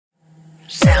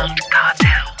Sound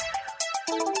Cartel.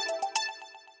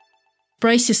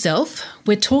 Brace yourself,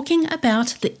 we're talking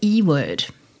about the E word.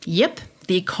 Yep,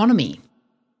 the economy.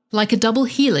 Like a double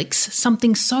helix,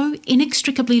 something so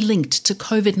inextricably linked to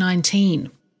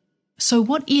COVID-19. So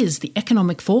what is the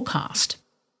economic forecast?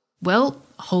 Well,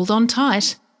 hold on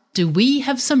tight. Do we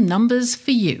have some numbers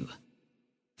for you?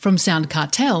 From Sound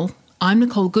Cartel, I'm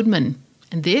Nicole Goodman,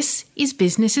 and this is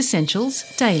Business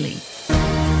Essentials Daily.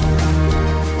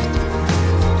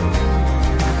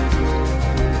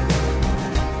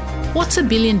 What's $1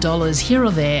 billion here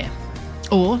or there?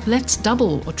 Or let's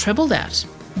double or treble that.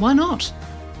 Why not?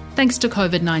 Thanks to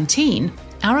COVID-19,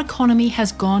 our economy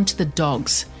has gone to the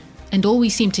dogs, and all we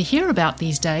seem to hear about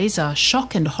these days are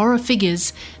shock and horror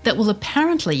figures that will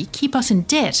apparently keep us in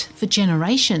debt for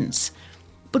generations.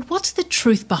 But what's the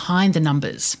truth behind the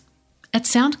numbers? At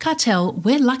Sound Cartel,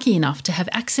 we're lucky enough to have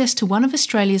access to one of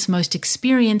Australia's most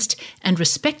experienced and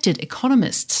respected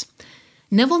economists.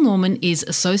 Neville Norman is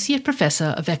Associate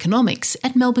Professor of Economics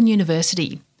at Melbourne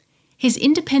University. His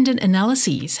independent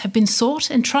analyses have been sought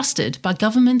and trusted by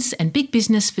governments and big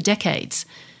business for decades.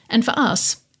 And for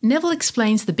us, Neville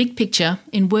explains the big picture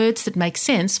in words that make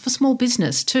sense for small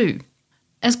business too.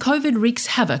 As COVID wreaks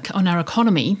havoc on our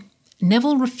economy,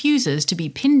 Neville refuses to be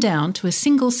pinned down to a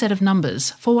single set of numbers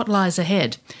for what lies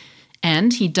ahead.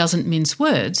 And he doesn't mince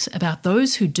words about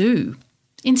those who do.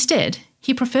 Instead,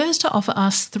 he prefers to offer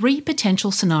us three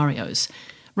potential scenarios,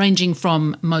 ranging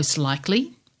from most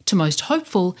likely to most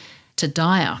hopeful to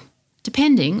dire,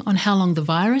 depending on how long the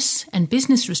virus and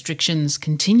business restrictions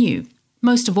continue.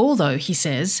 Most of all, though, he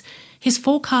says, his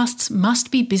forecasts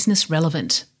must be business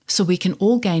relevant, so we can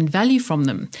all gain value from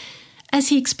them, as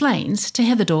he explains to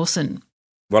Heather Dawson.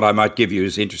 What I might give you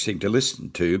is interesting to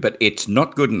listen to, but it's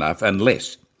not good enough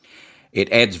unless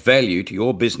it adds value to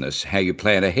your business, how you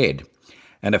plan ahead.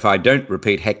 And if I don't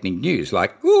repeat hackneyed news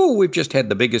like, we've just had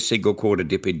the biggest single quarter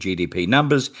dip in GDP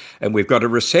numbers and we've got a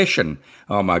recession.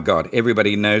 Oh my God,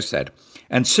 everybody knows that.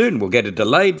 And soon we'll get a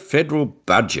delayed federal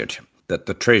budget that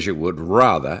the Treasurer would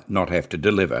rather not have to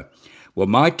deliver. Well,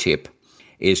 my tip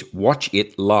is watch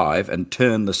it live and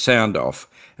turn the sound off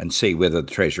and see whether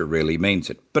the Treasurer really means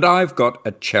it. But I've got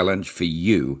a challenge for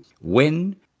you.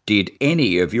 When did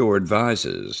any of your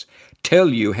advisors tell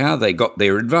you how they got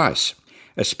their advice?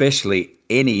 Especially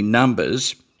any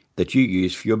numbers that you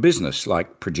use for your business,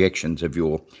 like projections of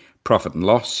your profit and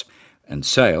loss and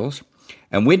sales.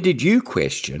 And when did you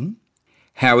question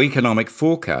how economic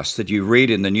forecasts that you read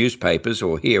in the newspapers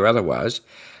or hear otherwise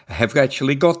have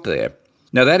actually got there?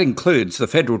 Now, that includes the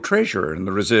Federal Treasurer and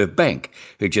the Reserve Bank,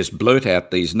 who just blurt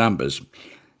out these numbers.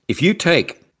 If you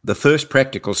take the first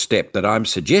practical step that I'm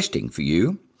suggesting for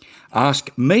you,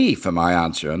 ask me for my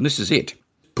answer, and this is it.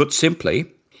 Put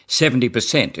simply,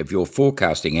 70% of your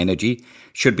forecasting energy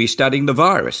should be studying the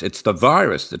virus. It's the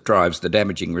virus that drives the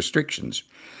damaging restrictions.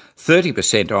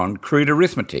 30% on crude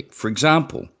arithmetic. For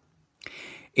example,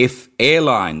 if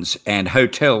airlines and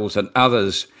hotels and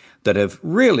others that have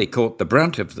really caught the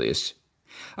brunt of this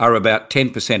are about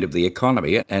 10% of the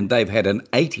economy and they've had an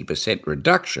 80%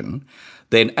 reduction,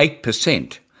 then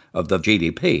 8% of the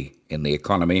GDP in the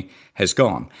economy has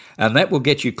gone. And that will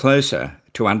get you closer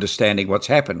to understanding what's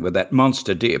happened with that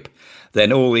monster dip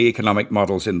than all the economic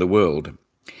models in the world.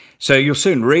 So you'll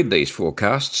soon read these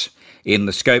forecasts in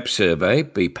the Scope survey,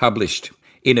 be published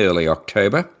in early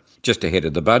October, just ahead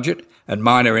of the budget, and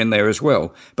mine are in there as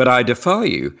well. But I defy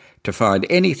you to find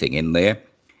anything in there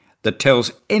that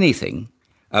tells anything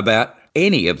about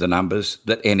any of the numbers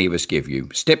that any of us give you.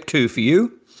 Step 2 for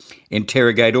you,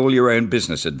 interrogate all your own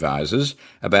business advisors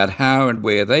about how and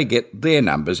where they get their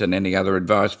numbers and any other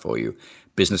advice for you.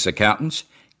 Business accountants,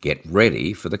 get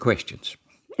ready for the questions.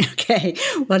 Okay.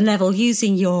 Well, Neville,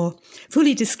 using your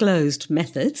fully disclosed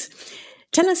methods,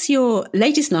 tell us your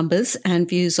latest numbers and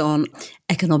views on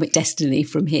economic destiny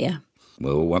from here.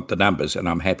 We'll want the numbers, and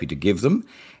I'm happy to give them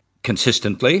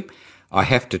consistently. I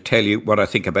have to tell you what I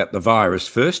think about the virus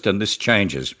first, and this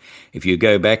changes. If you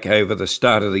go back over the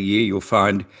start of the year, you'll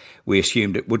find we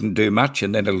assumed it wouldn't do much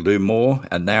and then it'll do more.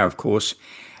 And now, of course,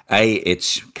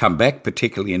 it's come back,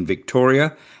 particularly in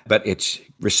Victoria, but it's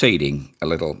receding a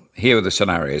little. Here are the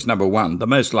scenarios. Number 1, the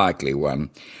most likely one.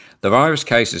 The virus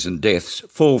cases and deaths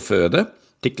fall further,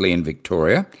 particularly in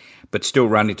Victoria, but still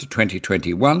run into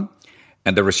 2021,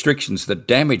 and the restrictions that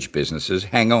damage businesses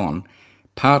hang on,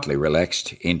 partly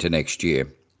relaxed into next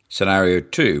year. Scenario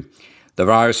 2, the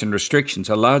virus and restrictions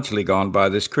are largely gone by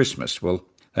this Christmas. Well,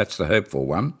 that's the hopeful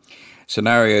one.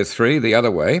 Scenario 3, the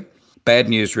other way, bad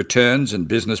news returns and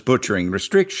business butchering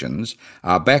restrictions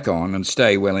are back on and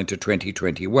stay well into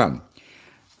 2021.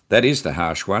 That is the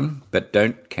harsh one, but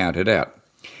don't count it out.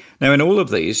 Now, in all of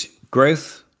these,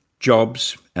 growth,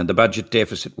 jobs and the budget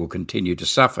deficit will continue to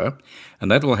suffer,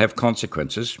 and that will have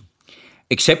consequences,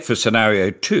 except for scenario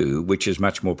 2, which is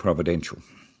much more providential.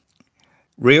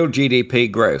 Real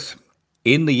GDP growth.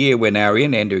 In the year we're now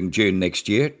in, ending June next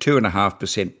year,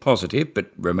 2.5% positive,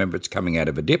 but remember it's coming out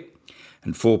of a dip,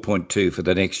 and 4.2% for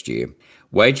the next year.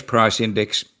 Wage price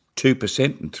index,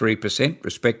 2% and 3%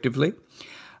 respectively.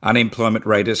 Unemployment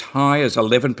rate as high as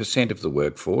 11% of the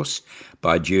workforce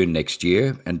by June next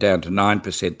year and down to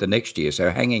 9% the next year,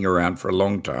 so hanging around for a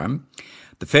long time.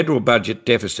 The federal budget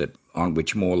deficit, on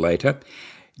which more later,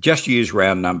 just use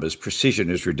round numbers, precision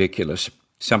is ridiculous,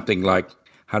 something like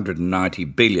 190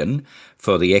 billion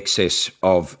for the excess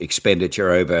of expenditure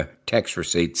over tax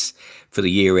receipts for the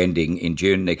year ending in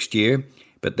June next year,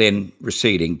 but then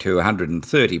receding to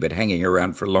 130, but hanging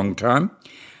around for a long time.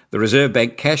 The Reserve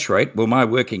Bank cash rate, well, my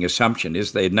working assumption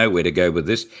is they'd nowhere to go with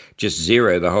this, just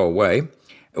zero the whole way,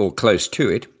 or close to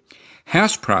it.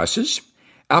 House prices,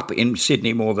 up in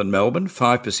Sydney more than Melbourne,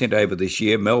 5% over this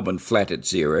year, Melbourne flat at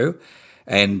zero,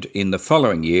 and in the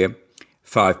following year,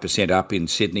 5% up in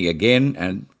Sydney again,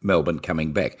 and Melbourne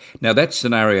coming back. Now, that's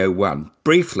scenario 1.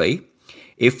 Briefly,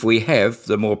 if we have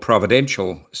the more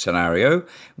providential scenario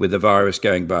with the virus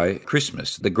going by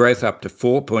Christmas, the growth up to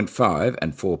 4.5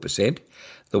 and 4%,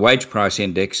 the wage price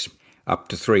index up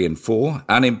to 3 and 4,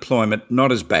 unemployment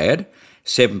not as bad,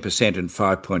 7% and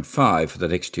 5.5 for the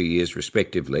next 2 years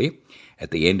respectively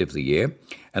at the end of the year,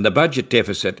 and the budget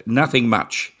deficit, nothing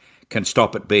much can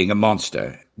stop it being a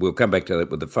monster. We'll come back to that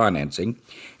with the financing.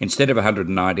 Instead of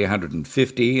 190,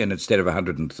 150, and instead of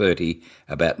 130,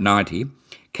 about 90.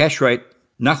 Cash rate,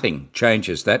 nothing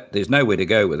changes that. There's nowhere to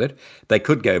go with it. They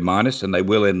could go minus, and they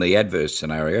will in the adverse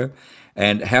scenario.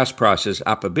 And house prices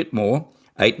up a bit more,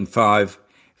 8 and 5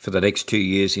 for the next 2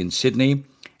 years in Sydney,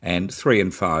 and 3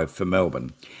 and 5 for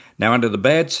Melbourne. Now, under the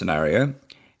bad scenario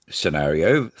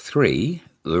 3,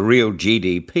 the real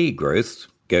GDP growth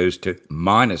goes to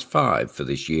 -5 for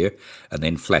this year and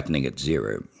then flattening at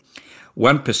 0.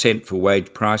 1% for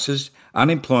wage prices,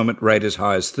 unemployment rate as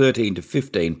high as 13 to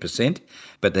 15%,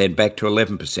 but then back to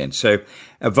 11%. So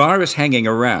a virus hanging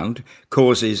around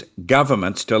causes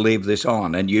governments to leave this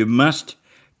on, and you must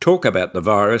talk about the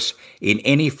virus in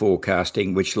any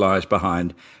forecasting which lies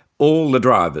behind all the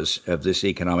drivers of this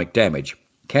economic damage.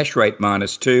 Cash rate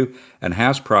 -2 and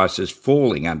house prices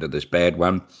falling under this bad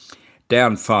one,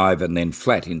 down 5 and then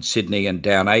flat in Sydney, and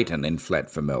down 8 and then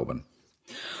flat for Melbourne.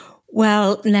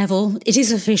 Well, Neville, it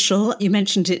is official. You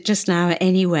mentioned it just now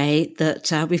anyway,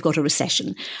 that we've got a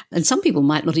recession. And some people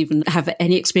might not even have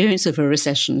any experience of a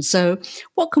recession. So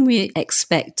what can we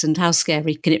expect and how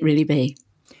scary can it really be?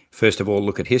 First of all,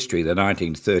 look at history. The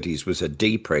 1930s was a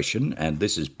depression, and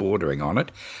this is bordering on it.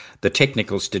 The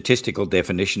technical statistical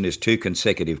definition is 2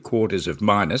 consecutive quarters of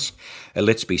minus.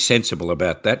 Let's be sensible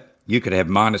about that. You could have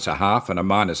 -0.5, and a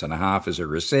 -0.5 is a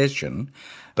recession.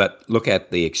 But look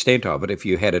at the extent of it. If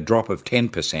you had a drop of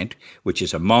 10%, which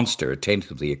is a monster, a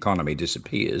tenth of the economy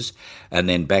disappears, and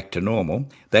then back to normal,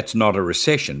 that's not a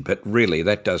recession. But really,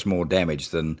 that does more damage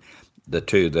than the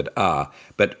two that are.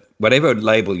 But whatever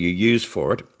label you use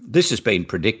for it, this has been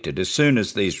predicted. As soon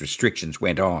as these restrictions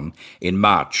went on in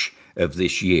March of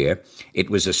this year, it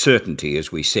was a certainty,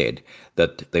 as we said,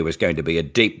 that there was going to be a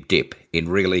deep dip in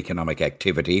real economic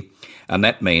activity, and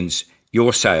that means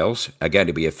your sales are going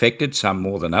to be affected, some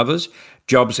more than others.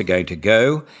 Jobs are going to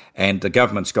go, and the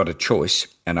government's got a choice.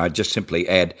 And I just simply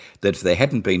add that if there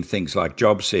hadn't been things like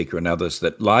JobSeeker and others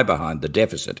that lie behind the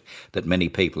deficit that many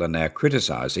people are now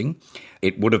criticising,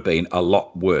 it would have been a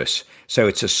lot worse. So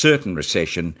it's a certain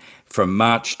recession. From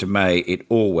March to May, it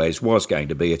always was going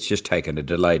to be. It's just taken a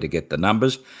delay to get the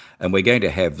numbers. And we're going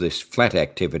to have this flat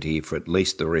activity for at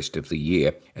least the rest of the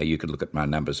year. You can look at my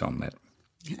numbers on that.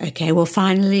 Okay, well,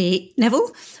 finally,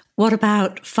 Neville, what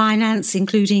about finance,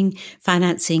 including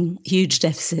financing huge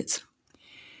deficits?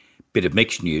 Bit of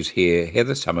mixed news here,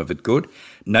 Heather, some of it good.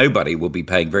 Nobody will be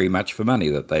paying very much for money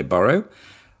that they borrow.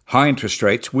 High interest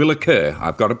rates will occur.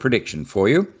 I've got a prediction for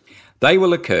you. They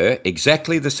will occur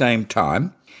exactly the same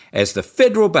time as the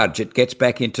federal budget gets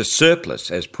back into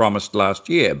surplus, as promised last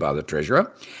year by the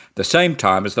Treasurer, the same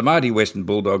time as the mighty Western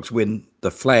Bulldogs win the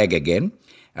flag again,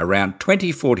 around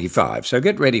 2045. So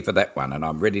get ready for that one, and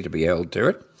I'm ready to be held to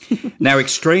it. Now,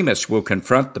 extremists will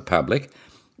confront the public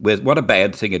with what a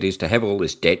bad thing it is to have all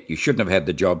this debt. You shouldn't have had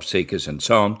the job seekers and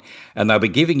so on. And they'll be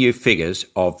giving you figures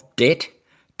of debt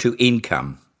to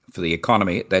income for the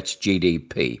economy. That's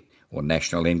GDP, or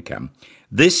national income.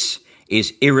 This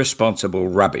is irresponsible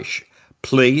rubbish.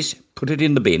 Please put it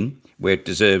in the bin where it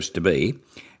deserves to be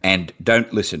and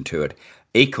don't listen to it.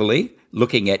 Equally,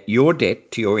 looking at your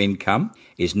debt to your income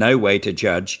is no way to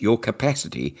judge your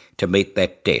capacity to meet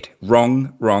that debt.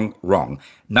 Wrong, wrong, wrong.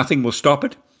 Nothing will stop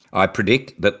it. I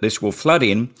predict that this will flood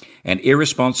in and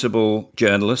irresponsible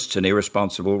journalists and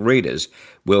irresponsible readers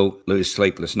will lose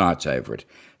sleepless nights over it.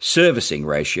 Servicing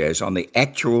ratios on the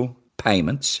actual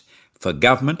payments for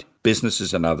government,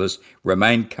 businesses and others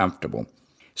remain comfortable.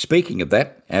 Speaking of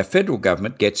that, our federal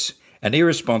government gets an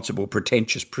irresponsible,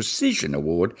 pretentious precision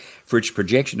award for its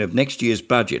projection of next year's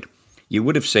budget. You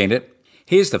would have seen it.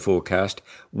 Here's the forecast: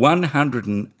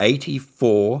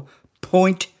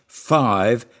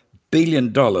 $184.5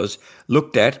 billion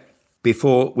looked at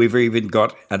before we've even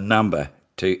got a number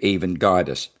to even guide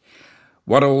us.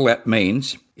 What all that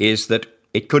means is that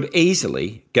it could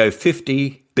easily go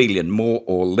 50 billion more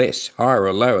or less, higher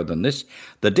or lower than this.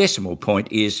 The decimal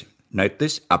point is, note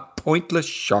this, a pointless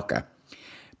shocker.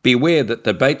 Beware that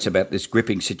debates about this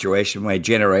gripping situation may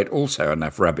generate also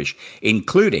enough rubbish,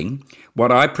 including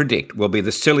what I predict will be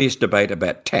the silliest debate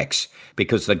about tax,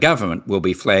 because the government will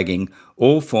be flagging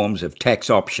all forms of tax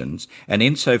options, and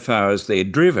insofar as they're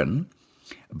driven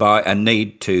by a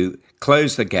need to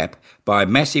close the gap by a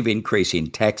massive increase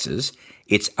in taxes,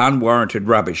 it's unwarranted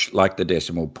rubbish like the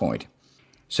decimal point.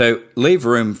 So leave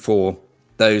room for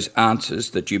those answers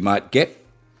that you might get,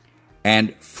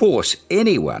 and force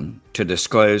anyone to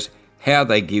disclose how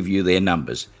they give you their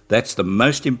numbers. That's the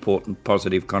most important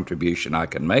positive contribution I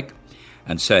can make,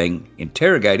 and saying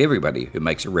interrogate everybody who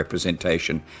makes a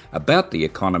representation about the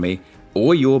economy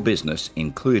or your business,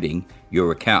 including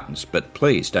your accountants, but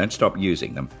please don't stop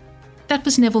using them. That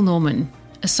was Neville Norman,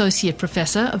 Associate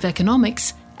Professor of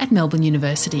Economics at Melbourne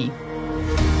University.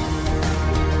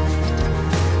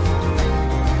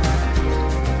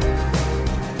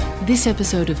 This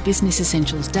episode of Business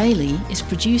Essentials Daily is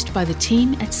produced by the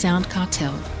team at Sound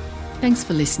Cartel. Thanks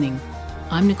for listening.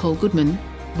 I'm Nicole Goodman.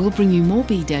 We'll bring you more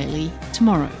Be Daily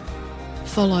tomorrow.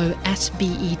 Follow at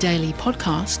BE Daily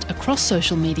Podcast across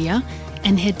social media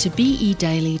and head to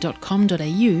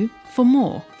bedaily.com.au for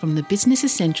more from the Business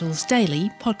Essentials Daily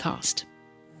podcast.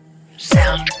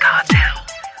 Sound Cartel.